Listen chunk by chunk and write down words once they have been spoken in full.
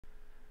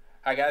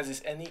Hi guys,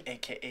 it's Any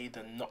aka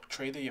the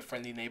Noctrader, your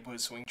friendly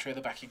neighborhood swing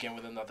trader, back again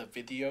with another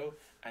video.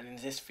 And in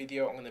this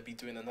video I'm going to be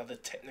doing another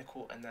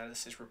technical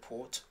analysis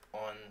report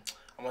on,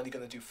 I'm only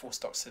going to do 4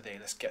 stocks today.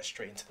 Let's get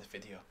straight into the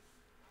video.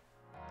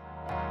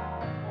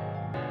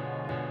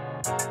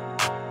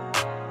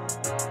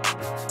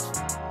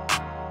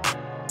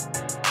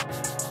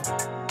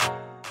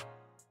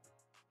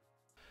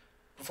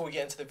 Before we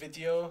get into the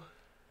video,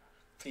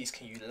 please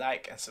can you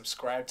like and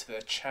subscribe to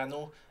the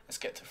channel. Let's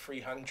get to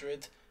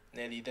 300,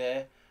 nearly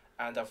there.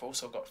 And I've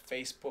also got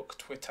Facebook,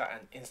 Twitter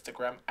and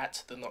Instagram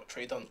at the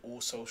Noctrader on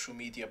all social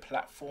media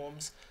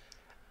platforms.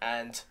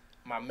 And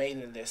my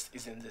mailing list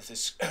is in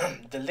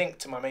the link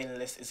to my mailing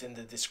list is in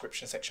the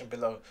description section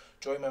below.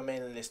 Join my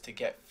mailing list to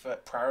get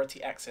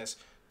priority access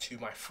to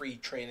my free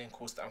training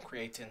course that I'm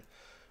creating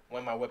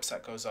when my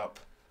website goes up.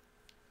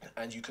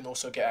 And you can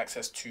also get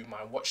access to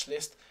my watch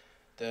list.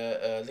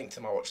 The link to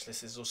my watch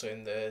list is also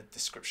in the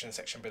description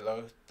section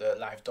below, the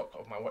live doc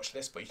of my watch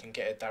list, but you can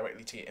get it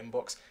directly to your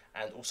inbox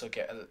and also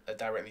get a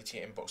directly to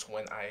your inbox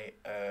when I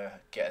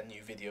get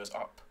new videos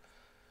up.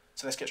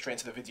 So let's get straight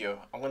into the video.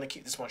 I'm going to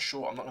keep this one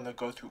short. I'm not going to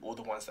go through all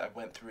the ones that I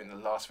went through in the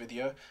last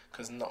video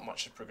because not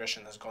much of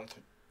progression has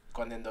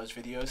gone in those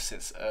videos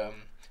since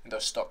in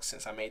those stocks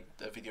since I made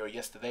the video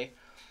yesterday.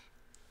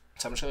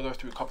 So I'm just going to go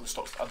through a couple of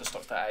stocks, other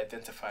stocks that I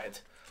identified.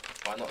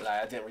 Well, not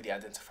lie, I didn't really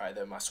identify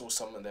them. I saw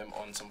some of them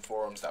on some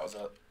forums that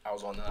I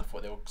was on, and I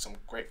thought they were some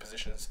great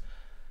positions.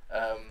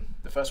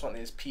 The first one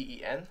is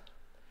PEN,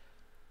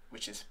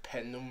 which is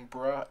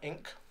Penumbra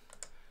Inc.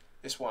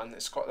 This one,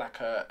 it's got like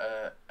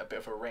a bit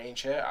of a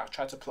range here. I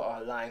tried to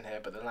plot a line here,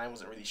 but the line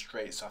wasn't really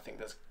straight, so I think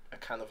there's a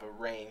kind of a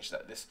range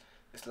that this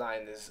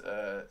line is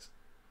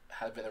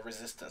having a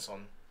resistance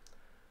on.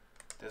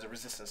 There's a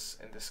resistance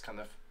in this kind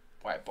of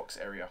white box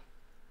area.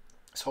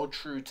 Let's hold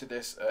true to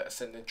this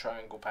ascending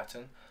triangle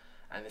pattern,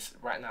 and it's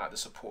right now at the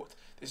support.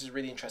 This is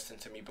really interesting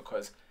to me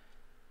because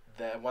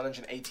the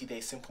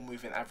 180-day simple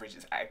moving average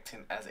is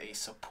acting as a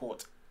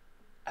support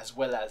as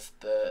well as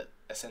the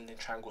ascending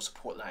triangle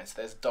support line.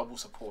 So there's double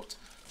support.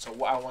 So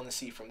what I want to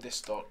see from this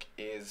stock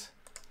is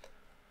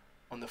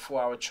on the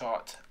 4-hour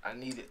chart, I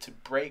need it to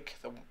break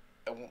the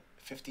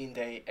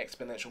 15-day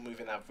exponential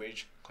moving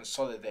average,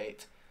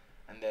 consolidate,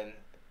 and then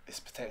this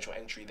potential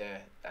entry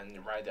there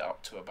and ride it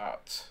up to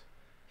about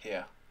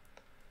here.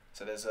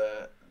 So there's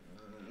a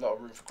lot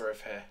of room for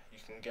growth here. You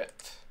can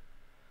get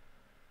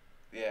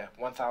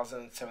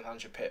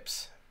 1,700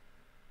 pips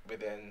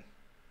within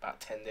about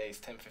 10 days,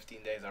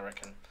 10-15 days I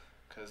reckon,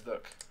 because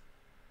look,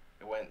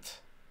 it went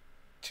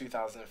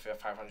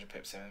 2,500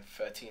 pips in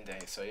 13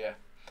 days. So yeah,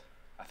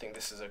 I think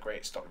this is a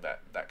great stock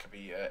that could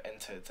be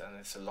entered, and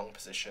it's a long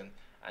position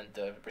and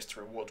the risk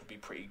to reward will be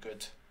pretty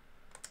good.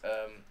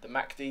 The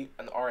MACD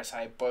and the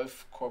RSI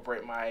both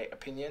corroborate my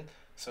opinion.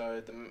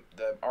 So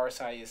the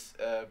RSI is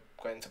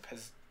going to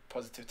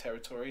positive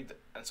territory,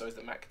 and so is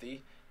the MACD.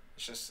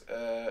 It's just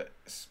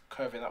it's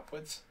curving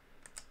upwards.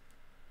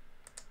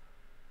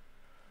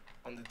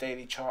 On the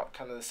daily chart,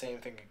 kind of the same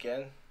thing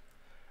again.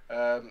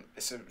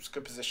 It's a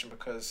good position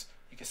because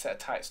you can set a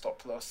tight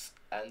stop loss,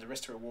 and the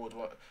risk to reward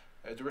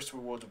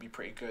will be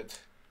pretty good.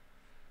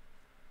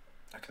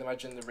 I can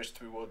imagine the risk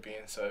to reward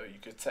being, so you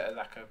could set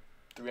like a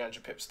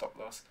 300 pip stop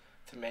loss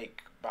to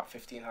make about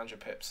 1,500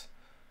 pips.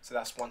 So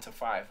that's 1 to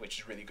 5, which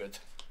is really good.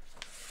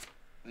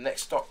 The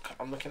next stock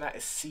I'm looking at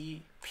is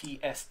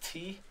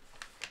CPST,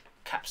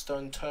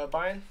 Capstone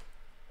Turbine.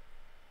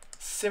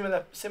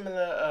 Similar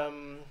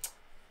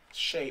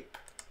shape.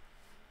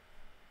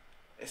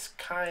 It's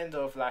kind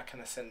of like an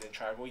ascending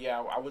triangle. Yeah,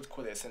 I would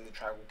call it ascending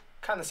triangle.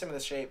 Kind of similar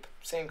shape,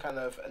 same kind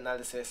of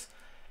analysis.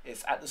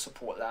 It's at the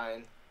support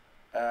line.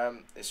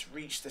 It's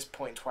reached this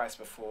point twice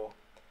before,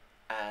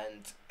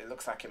 and it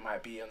looks like it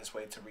might be on its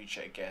way to reach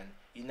it again.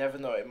 You never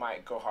know, it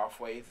might go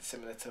halfway,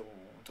 similar to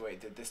the way it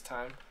did this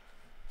time.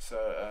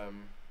 So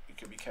you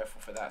could be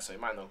careful for that. So it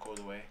might not go all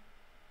the way.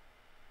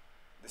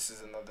 This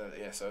is another,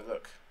 so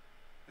look,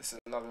 this is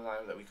another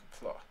line that we could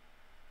plot.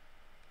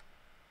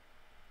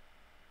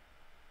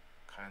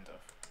 Kind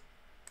of.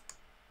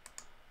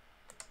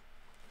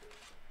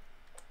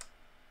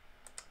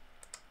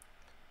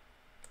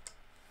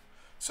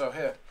 So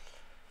here,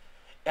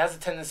 it has a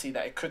tendency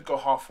that it could go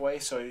halfway,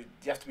 so you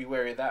have to be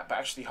wary of that, but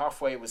actually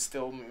halfway would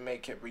still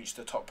make it reach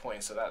the top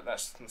point, so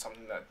that's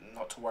something that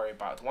not to worry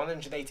about. The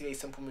 180-day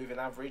simple moving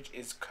average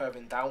is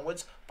curving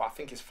downwards, but I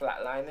think it's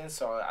flatlining,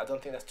 so I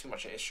don't think that's too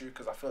much of an issue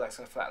because I feel like it's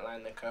going to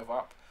flatline and curve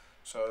up.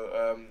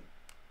 So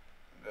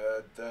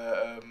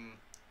the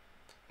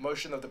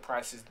motion of the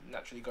price is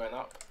naturally going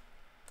up.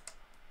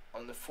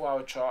 On the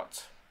 4-hour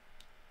chart,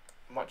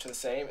 much of the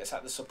same. It's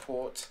at the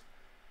support.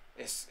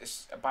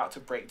 It's about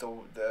to break the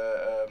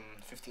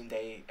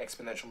 15-day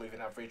exponential moving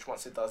average.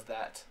 Once it does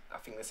that, I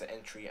think there's an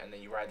entry, and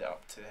then you ride it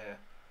up to here.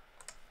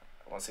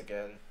 Once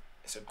again,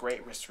 it's a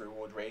great risk to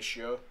reward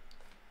ratio.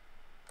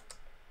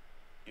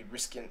 You're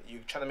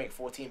trying to make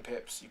 14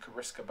 pips. You could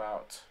risk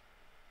about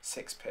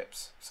 6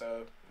 pips.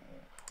 So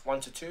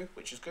 1 to 2,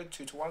 which is good.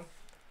 2 to 1.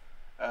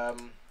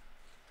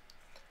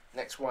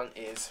 Next one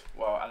is,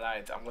 well, I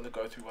lied. I'm going to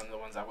go through one of the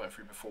ones I went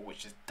through before,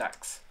 which is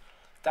DAX.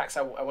 DAX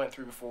I went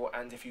through before,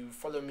 and if you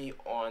follow me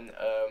on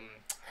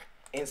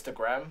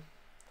Instagram,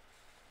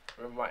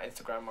 remember my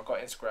Instagram, I got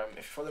Instagram. If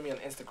you follow me on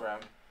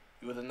Instagram,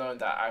 you would have known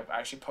that I've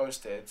actually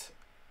posted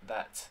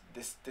that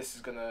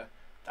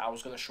I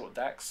was gonna short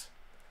DAX.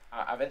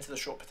 I've entered a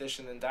short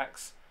position in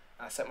DAX,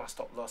 and I set my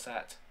stop loss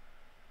at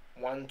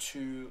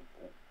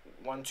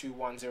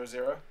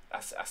 12100. I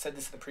said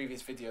this in the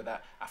previous video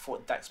that I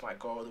thought DAX might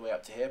go all the way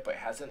up to here, but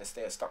it hasn't. It's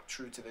stuck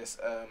true to this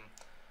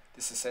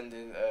this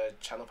ascending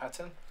channel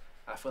pattern.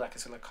 I feel like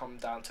it's gonna come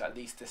down to at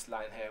least this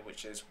line here,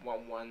 which is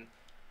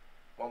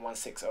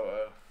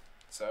 11600.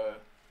 So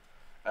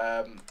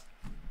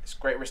it's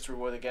great risk to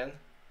reward again.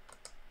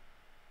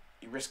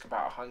 You risk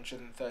about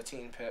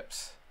 113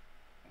 pips,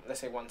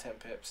 let's say 110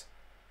 pips,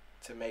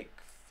 to make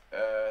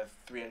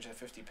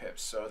 350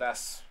 pips. So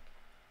that's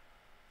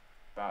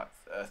about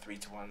 3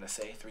 to 1, let's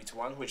say 3 to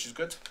 1, which is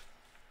good.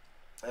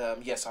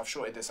 Yes, I've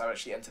shorted this. I've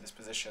actually entered this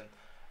position.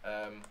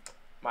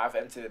 Might have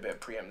entered a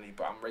bit preemptively,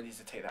 but I'm ready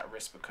to take that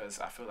risk because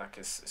I feel like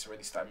it's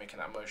already started making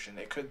that motion.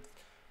 It could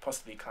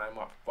possibly climb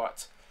up,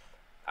 but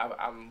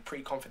I'm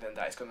pretty confident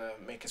that it's going to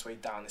make its way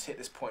down. It's hit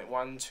this point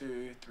 1,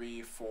 2,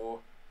 3, 4,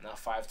 now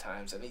 5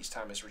 times, and each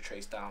time it's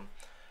retraced down.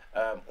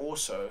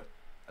 Also,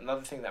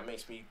 another thing that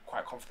makes me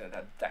quite confident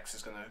that DAX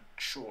is going to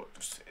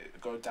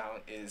go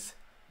down is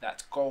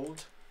that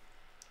gold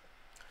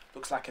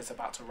looks like it's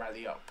about to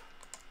rally up.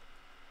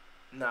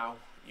 Now,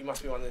 you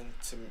must be wondering,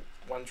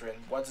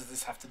 what does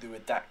this have to do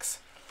with DAX?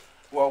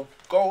 Well,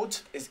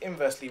 gold is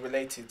inversely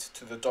related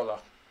to the dollar.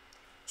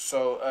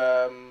 So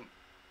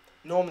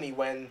normally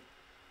when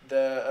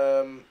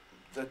the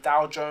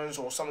Dow Jones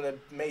or some of the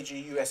major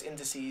US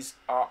indices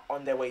are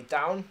on their way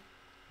down,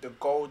 the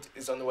gold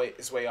is on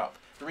its way up.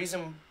 The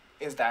reason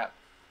is that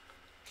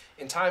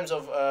in times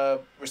of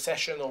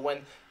recession, or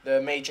when the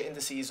major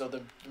indices or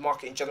the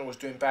market in general was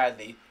doing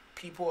badly,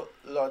 people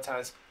a lot of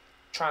times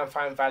try and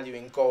find value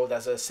in gold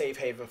as a safe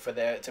haven for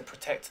to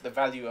protect the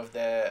value of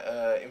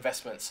their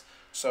investments.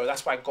 So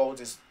that's why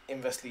gold is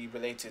inversely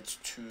related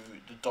to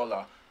the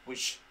dollar,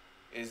 which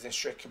is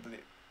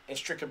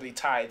inextricably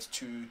tied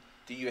to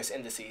the US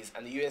indices,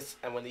 and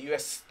when the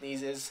US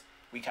sneezes,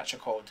 we catch a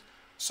cold.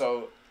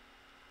 So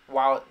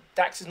while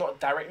DAX is not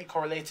directly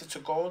correlated to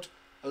gold,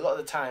 a lot of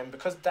the time,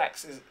 because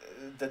DAX and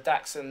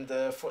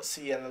the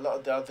FTSE and a lot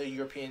of the other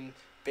European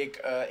big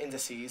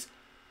indices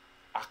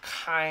are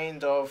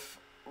kind of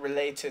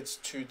related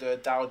to the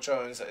Dow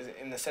Jones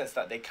in the sense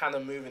that they kind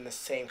of move in the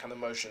same kind of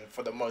motion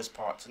for the most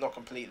part, not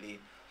completely,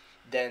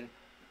 then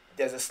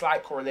there's a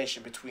slight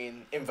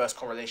inverse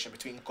correlation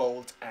between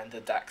gold and the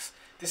DAX.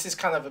 This is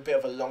kind of a bit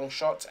of a long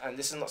shot, and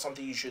this is not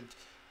something you should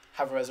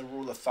have as a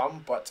rule of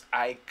thumb, but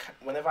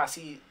whenever I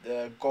see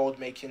the gold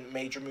making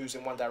major moves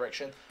in one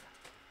direction,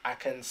 I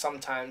can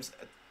sometimes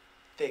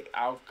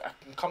I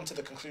can come to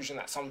the conclusion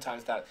that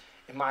sometimes that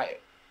it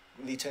might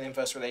lead to an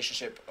inverse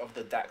relationship of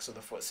the DAX or the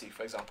FTSE,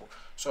 for example.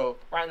 So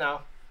right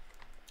now,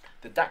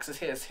 the DAX is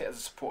hit as a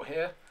support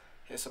here,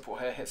 hit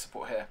support here, hit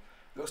support here.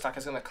 Looks like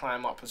it's going to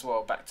climb up as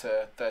well, back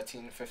to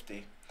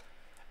 1350.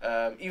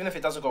 Even if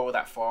it doesn't go all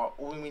that far,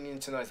 all we need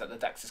to know is that the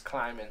DAX is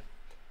climbing.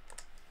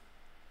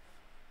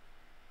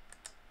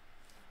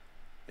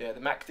 Yeah, the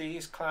MACD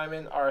is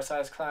climbing,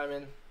 RSI is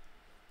climbing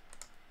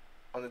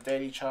on the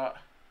daily chart.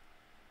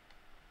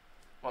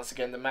 Once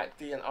again, the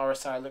MACD and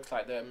RSI looks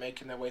like they're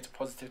making their way to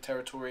positive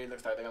territory.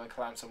 Looks like they're going to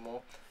climb some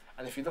more.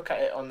 And if you look at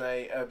it on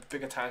a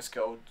bigger time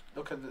scale,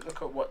 look at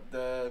what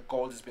the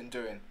gold has been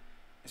doing.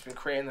 It's been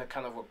creating a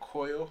kind of a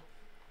coil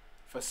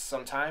for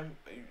some time.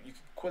 You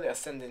could call it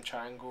ascending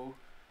triangle,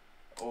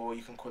 or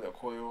you can call it a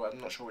coil. I'm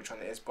not sure which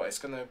one it is, but it's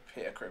going to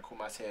hit a critical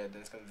mass here,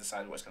 then it's going to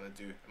decide what it's going to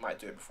do. It might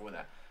do it before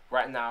that.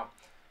 Right now,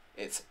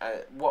 it's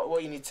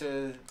what you need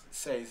to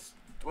say is,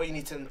 what you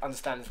need to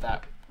understand is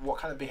that what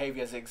kind of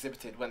behavior has it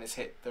exhibited when it's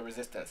hit the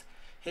resistance.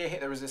 Here it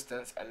hit the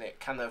resistance, and it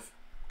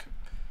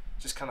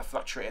just kind of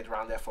fluctuated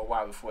around there for a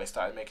while before it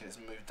started making its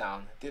move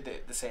down. Did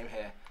it the same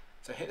here.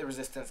 So hit the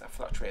resistance and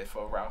fluctuated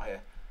for a while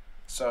here.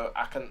 So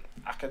I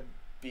could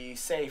be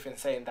safe in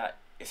saying that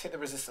it's hit the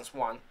resistance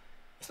 1.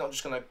 It's not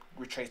just going to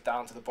retrace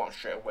down to the bottom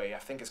straight away. I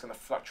think it's going to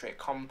fluctuate,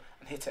 come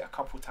and hit it a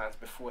couple times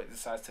before it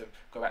decides to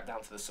go back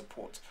down to the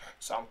support.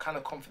 So I'm kind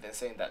of confident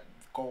saying that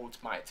gold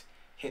might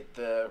hit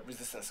the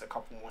resistance a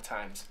couple more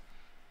times.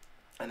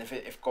 And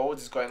if gold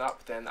is going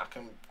up, then I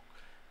can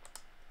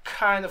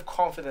kind of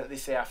confidently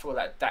say I feel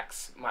like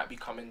DAX might be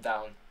coming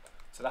down.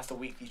 So that's the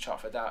weekly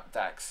chart for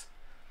DAX.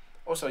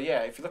 Also,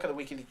 yeah, if you look at the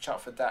weekly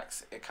chart for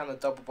DAX, it kind of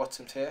double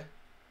bottomed here.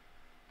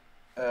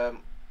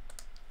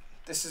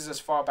 This is as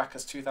far back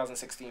as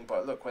 2016,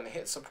 but look, when it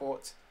hits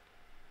support,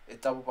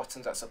 it double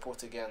bottoms at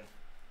support again.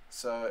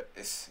 So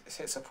it's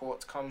hit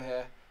support, come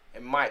here.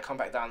 It might come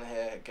back down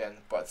here again,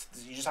 but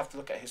you just have to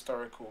look at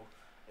historical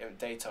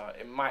data.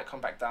 It might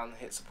come back down,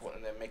 hit support,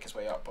 and then make its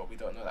way up, but we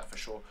don't know that for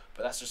sure.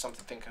 But that's just something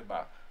to think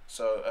about.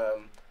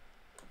 So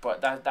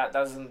but that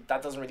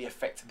doesn't really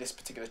affect this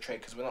particular trade,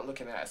 because we're not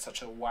looking at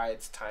such a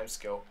wide time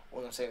scale.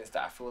 All I'm saying is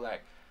that I feel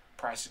like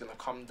price is going to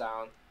come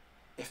down,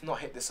 if not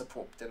hit this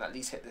support, then at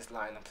least hit this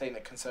line. I'm playing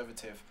it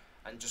conservative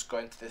and just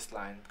going to this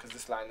line because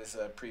this line is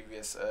a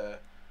previous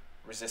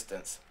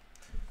resistance.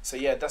 So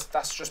yeah,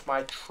 that's just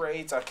my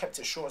trades. I kept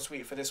it short and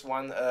sweet for this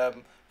one,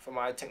 for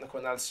my technical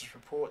analysis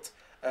report.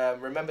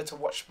 Remember to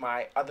watch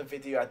my other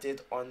video I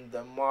did on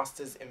the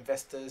Masters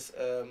Investors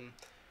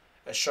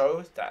a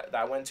show that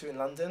I went to in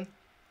London.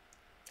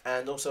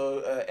 And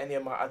also any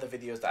of my other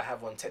videos that I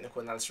have on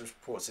technical analysis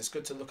reports. It's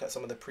good to look at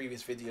some of the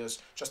previous videos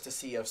just to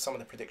see of some of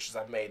the predictions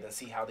I've made and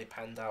see how they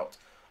panned out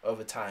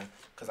over time,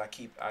 because I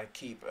keep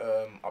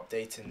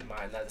updating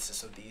my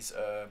analysis of these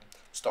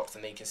stocks,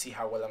 and then you can see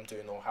how well I'm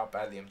doing or how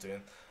badly I'm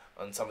doing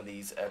on some of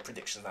these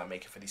predictions that I'm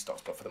making for these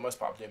stocks. But for the most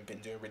part, I've been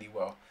doing really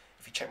well.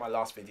 If you check my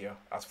last video,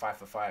 I was 5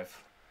 for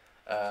 5.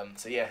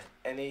 So yeah,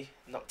 any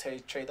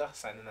Noctrader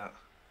signing out.